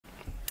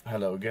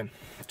Hello again.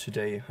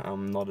 Today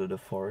I'm not at a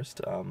forest,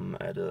 I'm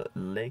at a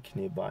lake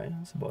nearby.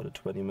 It's about a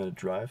 20-minute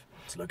drive.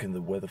 Let's look in the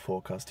weather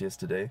forecast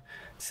yesterday. It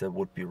said it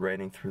would be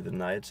raining through the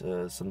night,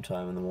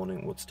 sometime in the morning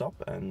it would stop,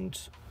 and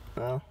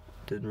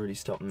didn't really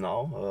stop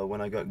now. When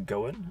I got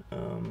going,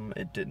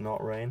 it did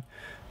not rain,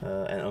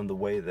 and on the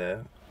way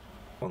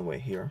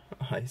here,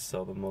 I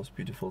saw the most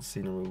beautiful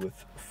scenery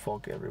with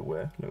fog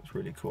everywhere. It looks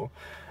really cool.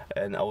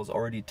 And I was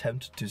already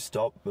tempted to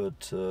stop,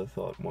 but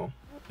thought, well,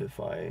 if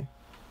I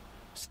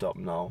stop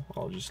now,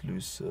 I'll just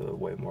lose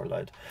way more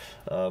light.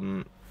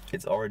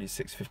 It's already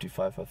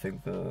 6:55. I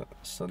think the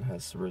sun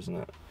has risen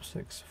at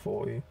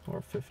 6:40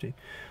 or 50.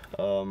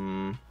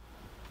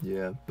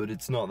 Yeah, but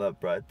it's not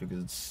that bright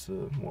because it's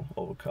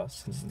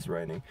overcast since it's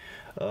raining.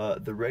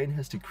 The rain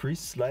has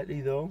decreased slightly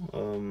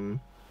though.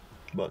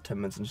 About 10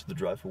 minutes into the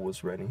drive it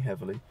was raining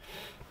heavily.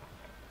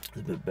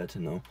 It's a bit better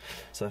now.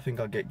 So I think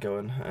I'll get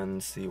going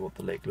and see what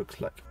the lake looks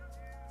like.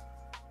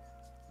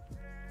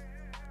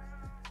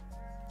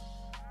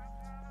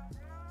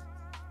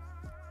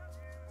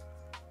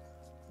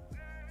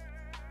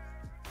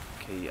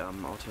 Okay,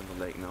 I'm out on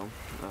the lake now.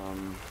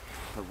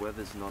 The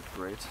weather's not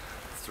great.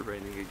 It's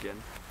raining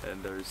again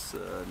and there's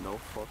no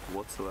fog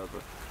whatsoever.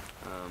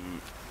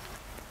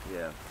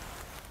 Yeah,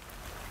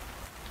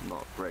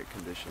 not great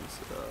conditions.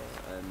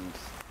 And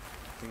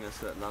I think I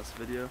said last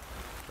video,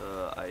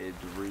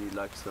 I'd really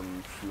like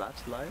some flat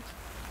light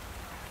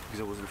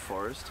because I was in the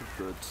forest,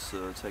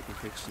 but taking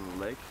pictures on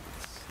the lake,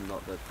 it's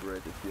not that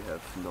great if you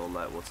have no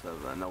light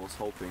whatsoever. And I was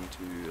hoping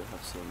to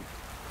have some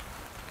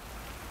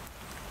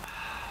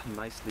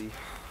nicely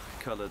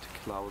colored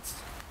clouds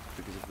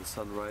because of the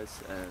sunrise,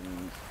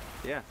 and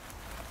yeah,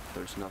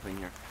 there's nothing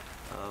here.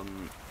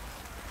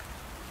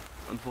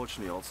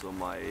 Unfortunately also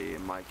my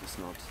mic is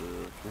not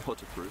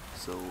waterproof,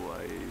 so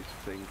I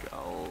think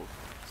I'll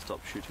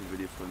stop shooting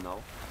video for now,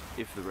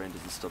 if the rain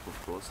doesn't stop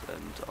of course,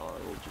 and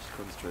I'll just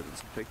concentrate on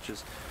some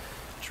pictures,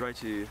 try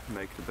to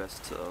make the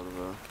best out of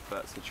a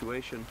bad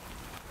situation,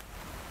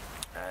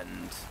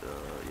 and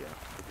yeah,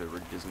 if it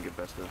really doesn't get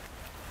better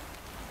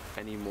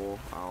anymore,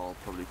 I'll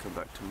probably come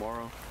back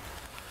tomorrow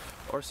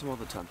or some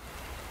other time.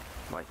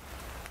 Bye.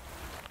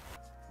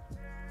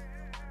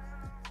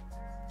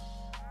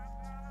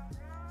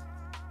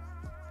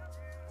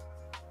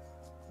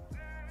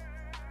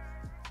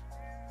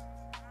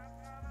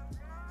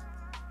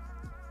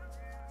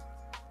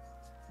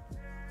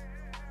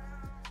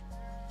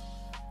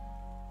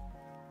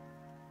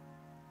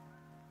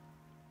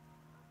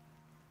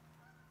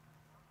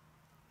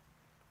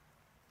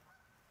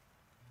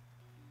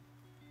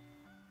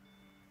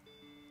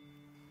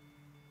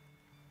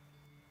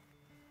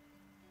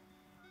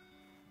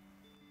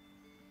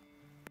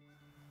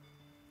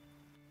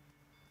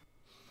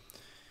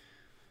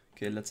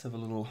 Okay, let's have a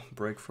little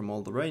break from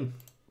all the rain.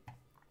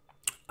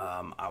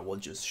 I will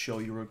just show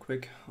you real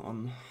quick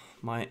on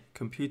my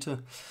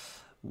computer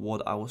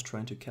what I was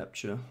trying to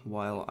capture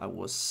while I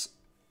was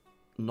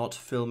not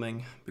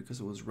filming because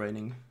it was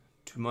raining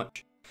too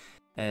much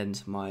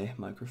and my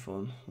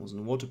microphone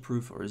wasn't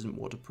waterproof or isn't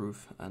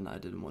waterproof, and I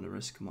didn't want to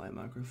risk my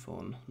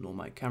microphone nor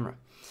my camera.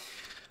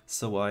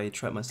 So I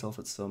tried myself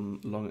at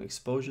some long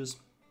exposures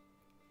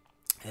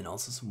and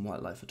also some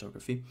wildlife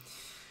photography.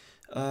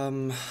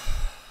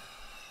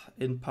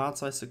 In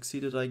parts I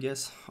succeeded, I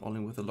guess, only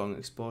with a long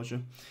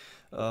exposure.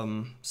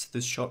 So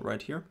this shot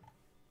right here,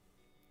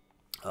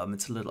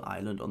 it's a little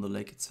island on the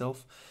lake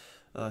itself.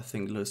 I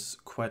think it looks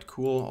quite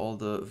cool, all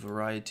the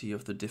variety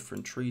of the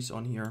different trees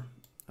on here.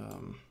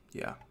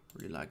 Yeah,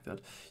 really like that.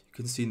 You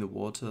can see in the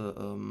water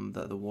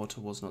that the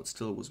water was not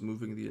still, was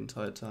moving the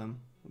entire time.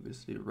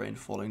 Obviously the rain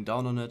falling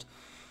down on it.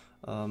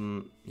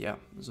 Yeah,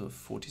 there's a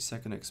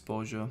 40-second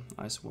exposure,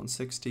 ISO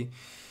 160.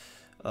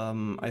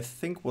 I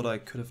think what I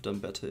could have done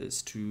better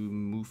is to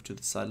move to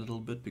the side a little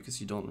bit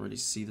because you don't really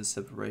see the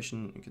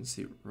separation. You can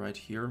see right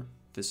here,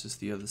 this is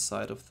the other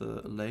side of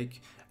the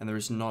lake, and there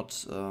is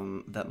not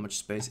that much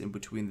space in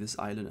between this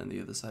island and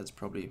the other side. It's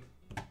probably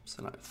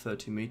something like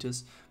 30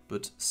 meters,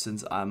 but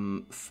since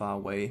I'm far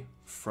away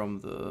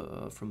from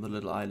the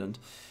little island,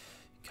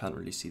 you can't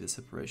really see the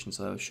separation,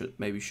 so I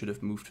maybe should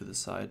have moved to the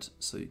side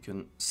so you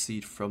can see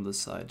it from the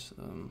side.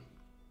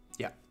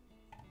 Yeah,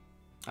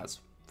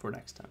 that's for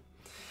next time.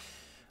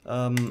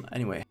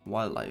 Anyway,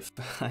 wildlife.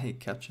 I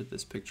captured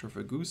this picture of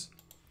a goose.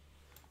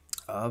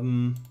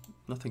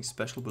 Nothing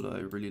special, but I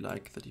really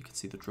like that you can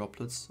see the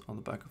droplets on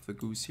the back of the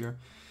goose here.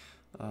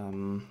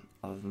 Other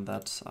than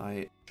that,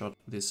 I shot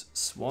this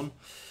swan.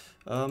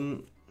 I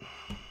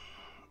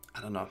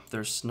don't know,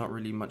 there's not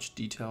really much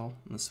detail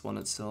in the swan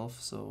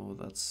itself, so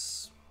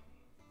that's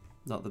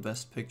not the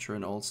best picture,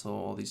 and also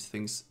all these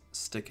things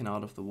sticking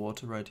out of the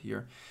water right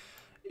here.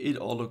 It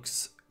all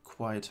looks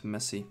quite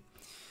messy.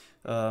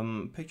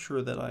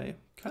 Picture that I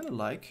kind of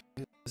like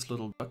is this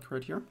little duck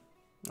right here.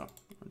 Oh,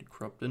 already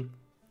cropped in.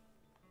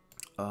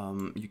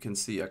 You can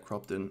see I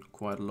cropped in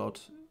quite a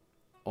lot.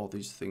 All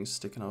these things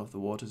sticking out of the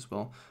water as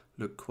well.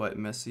 Look quite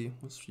messy.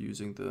 I was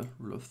using the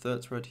rule of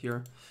thirds right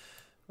here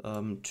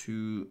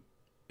to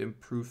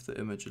improve the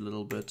image a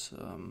little bit.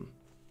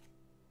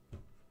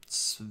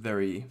 It's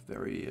very,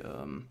 very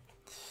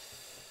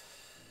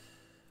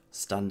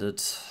standard,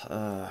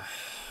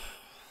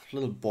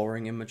 little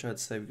boring image, I'd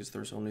say, because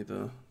there's only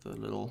the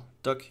little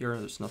duck here.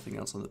 There's nothing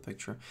else on the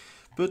picture,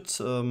 but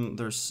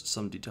there's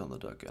some detail on the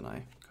duck, and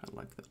I kind of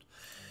like that.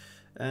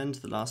 And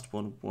the last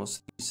one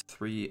was these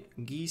 3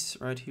 geese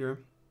right here.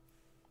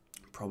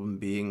 Problem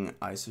being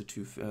ISO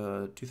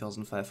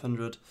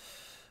 2500.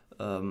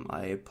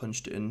 I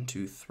punched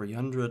into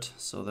 300,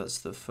 so that's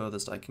the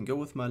furthest I can go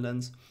with my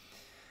lens.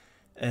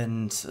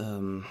 And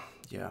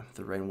yeah,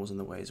 the rain was in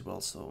the way as well,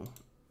 so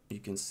you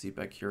can see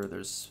back here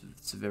it's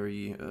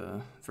very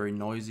very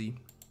noisy,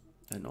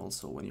 and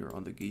also when you're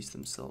on the geese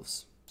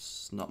themselves,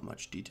 it's not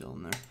much detail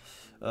in there.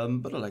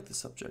 But I like the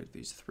subject,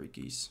 these 3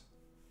 geese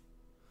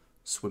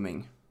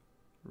swimming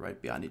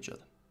right behind each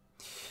other.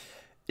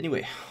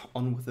 Anyway,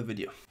 on with the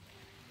video.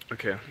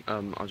 Okay,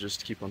 I'll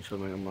just keep on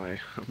filming on my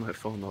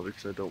phone now,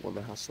 because I don't want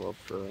the hassle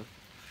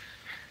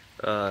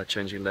of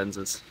changing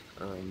lenses,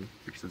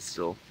 because it's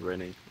still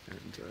raining,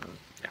 and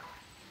yeah,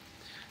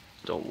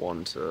 don't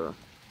want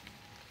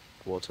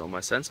water on my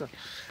sensor.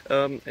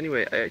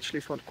 Anyway, I actually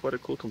found quite a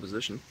cool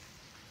composition.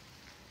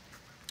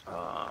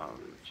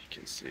 You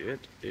can see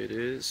it. It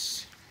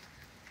is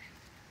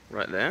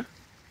right there.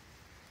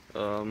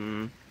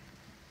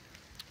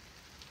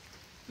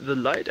 The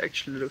light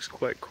actually looks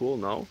quite cool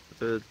now.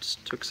 It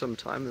took some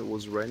time. It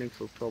was raining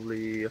for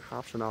probably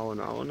half an hour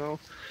now,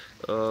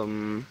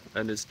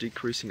 and it's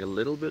decreasing a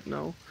little bit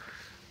now.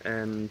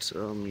 And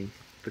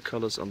the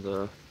colors on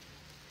the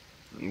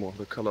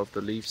color of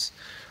the leaves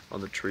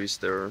on the trees,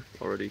 they're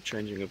already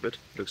changing a bit.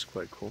 Looks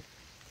quite cool.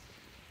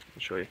 I'll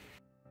show you.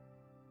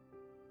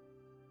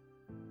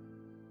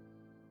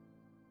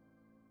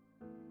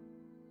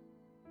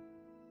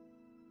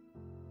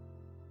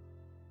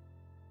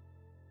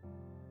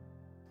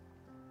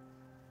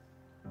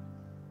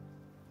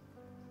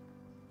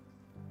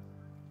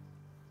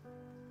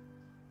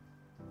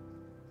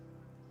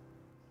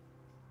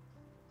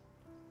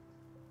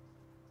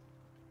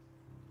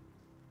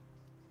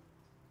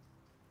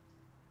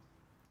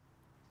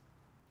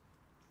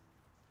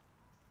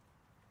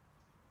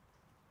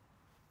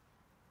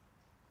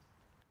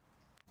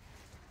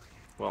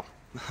 Well,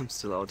 I'm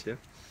still out here.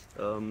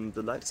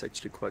 The light is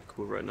actually quite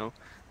cool right now.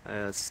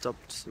 It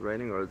stopped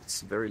raining, or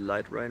it's very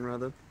light rain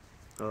rather.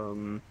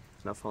 And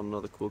I found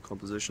another cool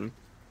composition.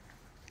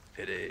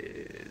 It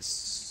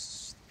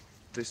is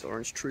this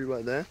orange tree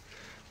right there.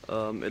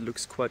 It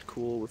looks quite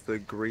cool with the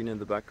green in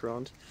the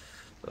background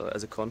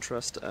as a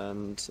contrast,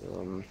 and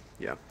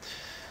yeah.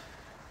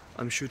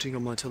 I'm shooting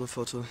on my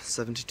telephoto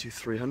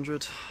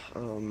 70-300.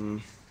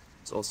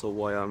 It's also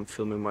why I'm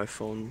filming my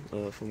phone,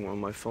 on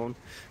my phone,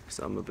 because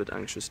I'm a bit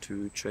anxious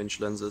to change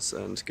lenses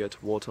and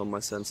get water on my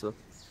sensor.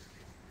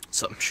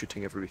 So I'm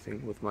shooting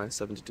everything with my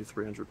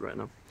 70-300 right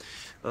now.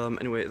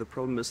 Anyway, the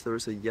problem is there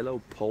is a yellow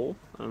pole.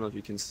 I don't know if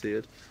you can see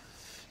it.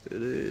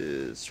 It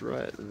is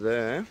right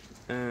there,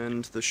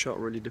 and the shot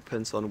really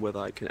depends on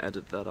whether I can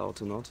edit that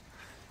out or not.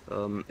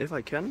 If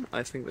I can,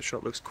 I think the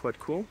shot looks quite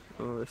cool.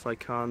 If I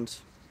can't,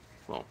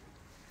 well,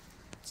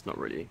 it's not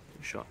really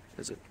a shot,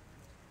 is it?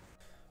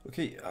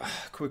 Okay,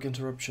 quick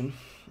interruption.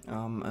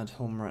 I'm at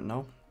home right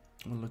now.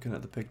 I'm looking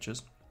at the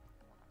pictures,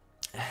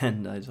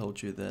 and I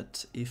told you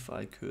that if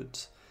I could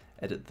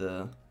edit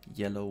the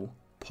yellow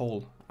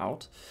pole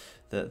out,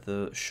 that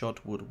the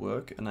shot would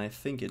work, and I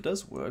think it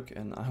does work,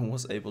 and I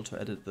was able to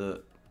edit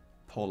the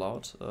pole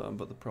out,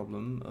 but the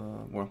problem,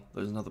 well,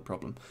 there's another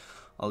problem.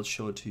 I'll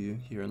show it to you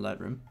here in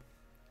Lightroom.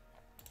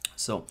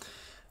 So,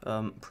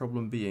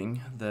 problem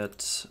being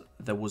that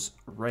there was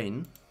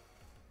rain,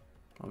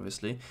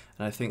 obviously,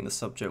 and I think the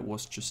subject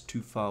was just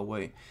too far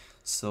away,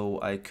 so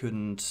I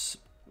couldn't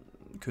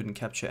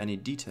capture any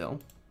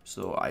detail.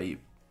 So I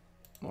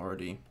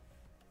already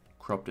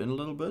cropped in a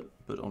little bit,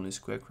 but only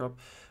square crop.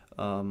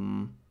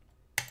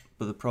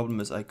 But the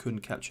problem is I couldn't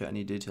capture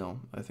any detail.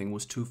 I think it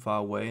was too far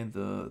away, and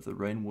the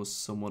rain was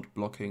somewhat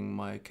blocking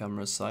my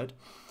camera's side.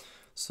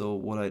 So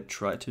what I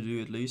tried to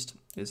do, at least,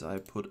 is I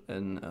put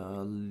in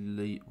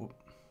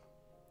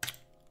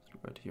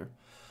right here,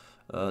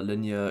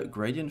 linear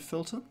gradient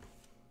filter.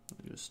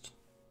 Just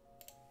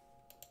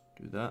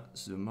do that,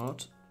 zoom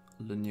out,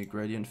 linear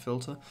gradient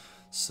filter.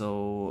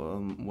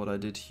 So what I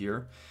did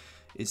here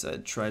is I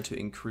tried to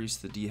increase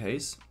the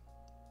dehaze,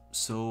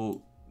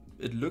 so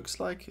it looks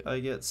like I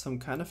get some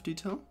kind of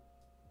detail.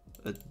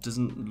 It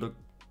doesn't look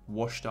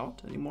washed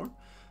out anymore,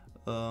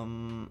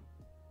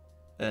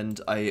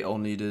 and I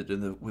only did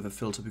it with a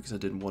filter because I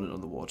didn't want it on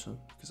the water,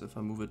 because if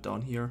I move it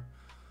down here,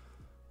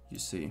 you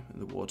see in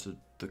the water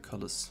the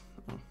colors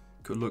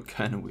could look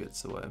kind of weird,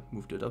 so I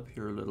moved it up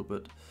here a little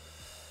bit.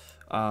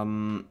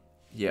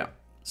 Yeah,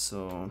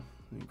 so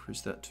increase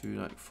that to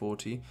like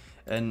 40,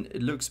 and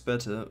it looks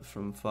better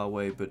from far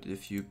away, but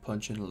if you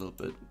punch in a little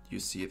bit, you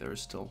see there is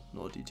still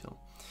no detail.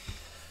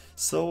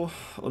 So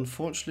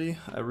unfortunately,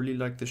 I really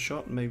like the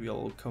shot. Maybe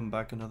I'll come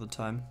back another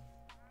time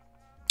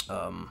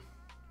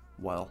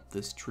while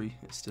this tree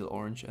is still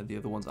orange and the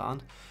other ones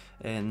aren't,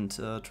 and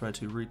try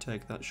to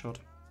retake that shot.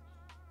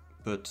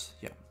 But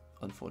yeah,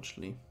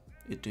 unfortunately,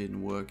 it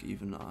didn't work,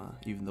 even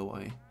though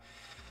I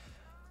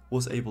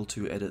was able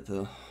to edit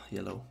the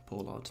yellow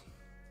pole out.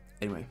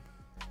 Anyway.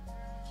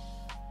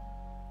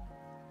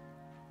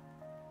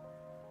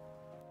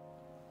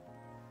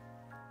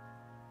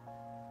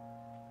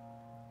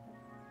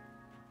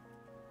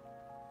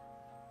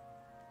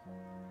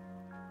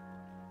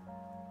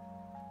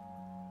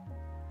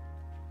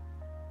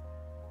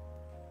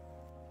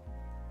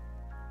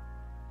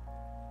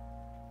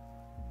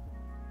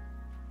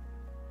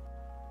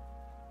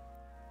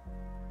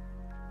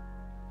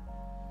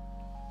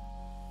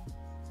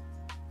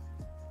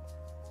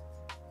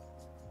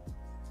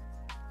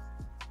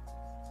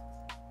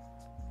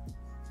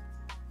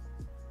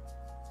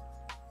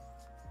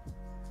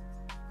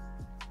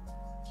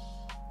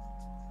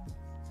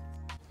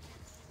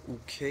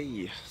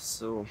 Okay,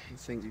 so I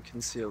think you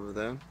can see over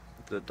there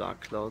the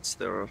dark clouds,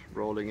 they're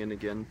rolling in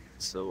again,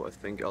 so I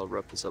think I'll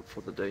wrap this up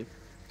for the day.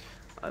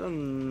 I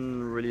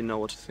don't really know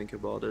what to think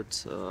about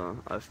it.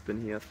 I've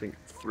been here I think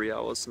 3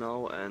 hours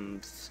now,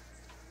 and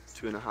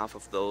 2.5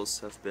 of those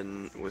have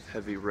been with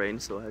heavy rain,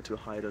 so I had to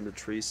hide under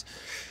trees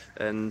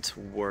and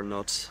were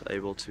not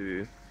able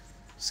to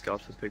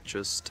scout for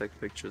pictures, take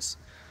pictures,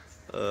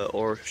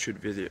 or shoot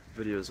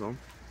video as well.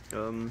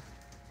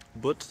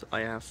 But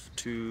I have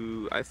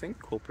 2, I think,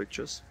 cool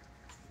pictures.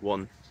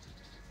 One,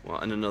 well,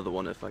 and another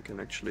one if I can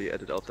actually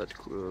edit out that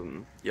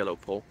yellow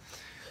pole.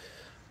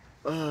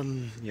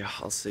 Yeah,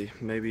 I'll see.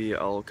 Maybe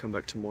I'll come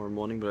back tomorrow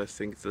morning, but I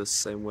think the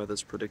same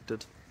weather's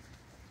predicted.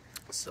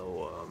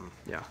 So,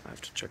 yeah, I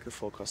have to check the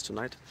forecast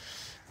tonight.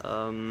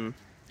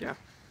 Yeah,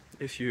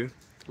 if you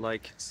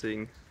like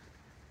seeing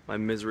my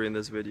misery in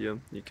this video,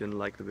 you can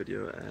like the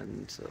video,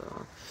 and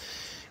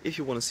if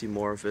you want to see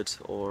more of it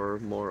or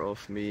more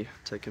of me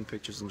taking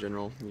pictures in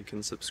general, you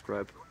can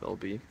subscribe. There'll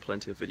be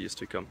plenty of videos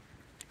to come,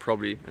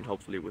 probably and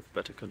hopefully with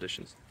better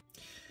conditions.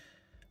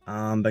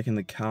 I'm back in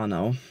the car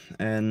now,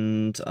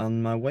 and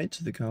on my way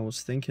to the car I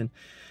was thinking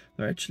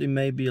there actually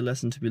may be a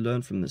lesson to be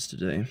learned from this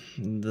today.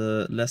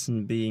 The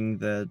lesson being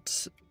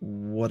that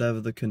whatever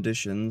the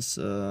conditions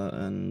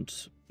and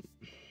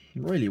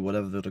really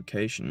whatever the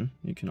location,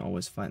 you can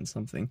always find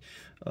something.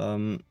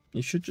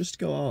 You should just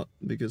go out,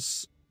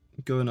 because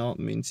going out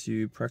means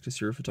you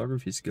practice your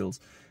photography skills.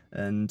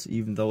 And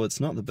even though it's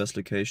not the best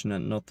location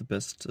and not the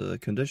best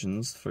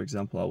conditions, for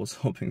example, I was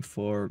hoping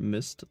for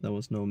mist, there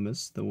was no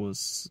mist. There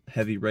was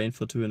heavy rain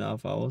for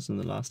 2.5 hours in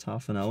the last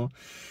half an hour.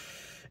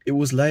 It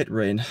was light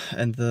rain,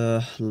 and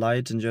the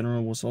light in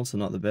general was also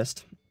not the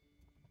best.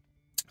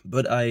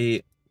 But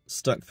I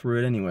stuck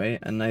through it anyway,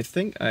 and I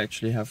think I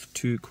actually have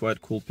 2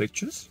 quite cool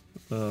pictures.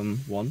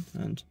 One,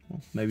 and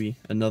well, maybe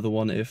another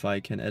one if I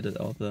can edit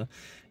out the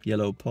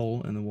yellow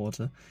pole in the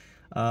water.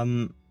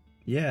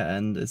 Yeah,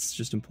 and it's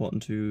just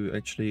important to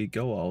actually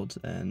go out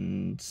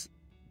and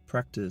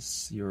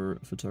practice your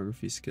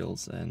photography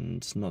skills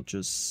and not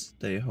just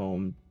stay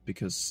home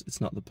because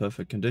it's not the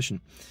perfect condition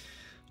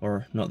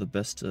or not the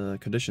best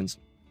conditions.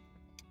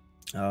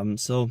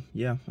 So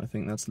yeah, I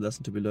think that's the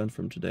lesson to be learned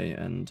from today,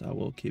 and I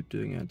will keep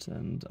doing it,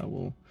 and I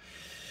will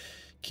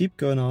keep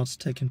going out,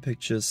 taking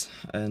pictures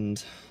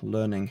and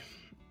learning,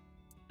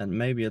 and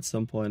maybe at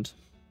some point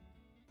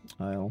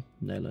I'll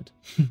nail it.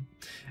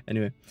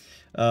 Anyway,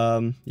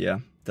 yeah,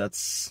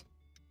 that's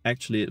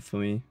actually it for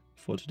me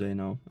for today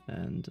now,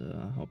 and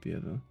I hope you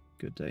have a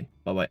good day.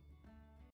 Bye bye.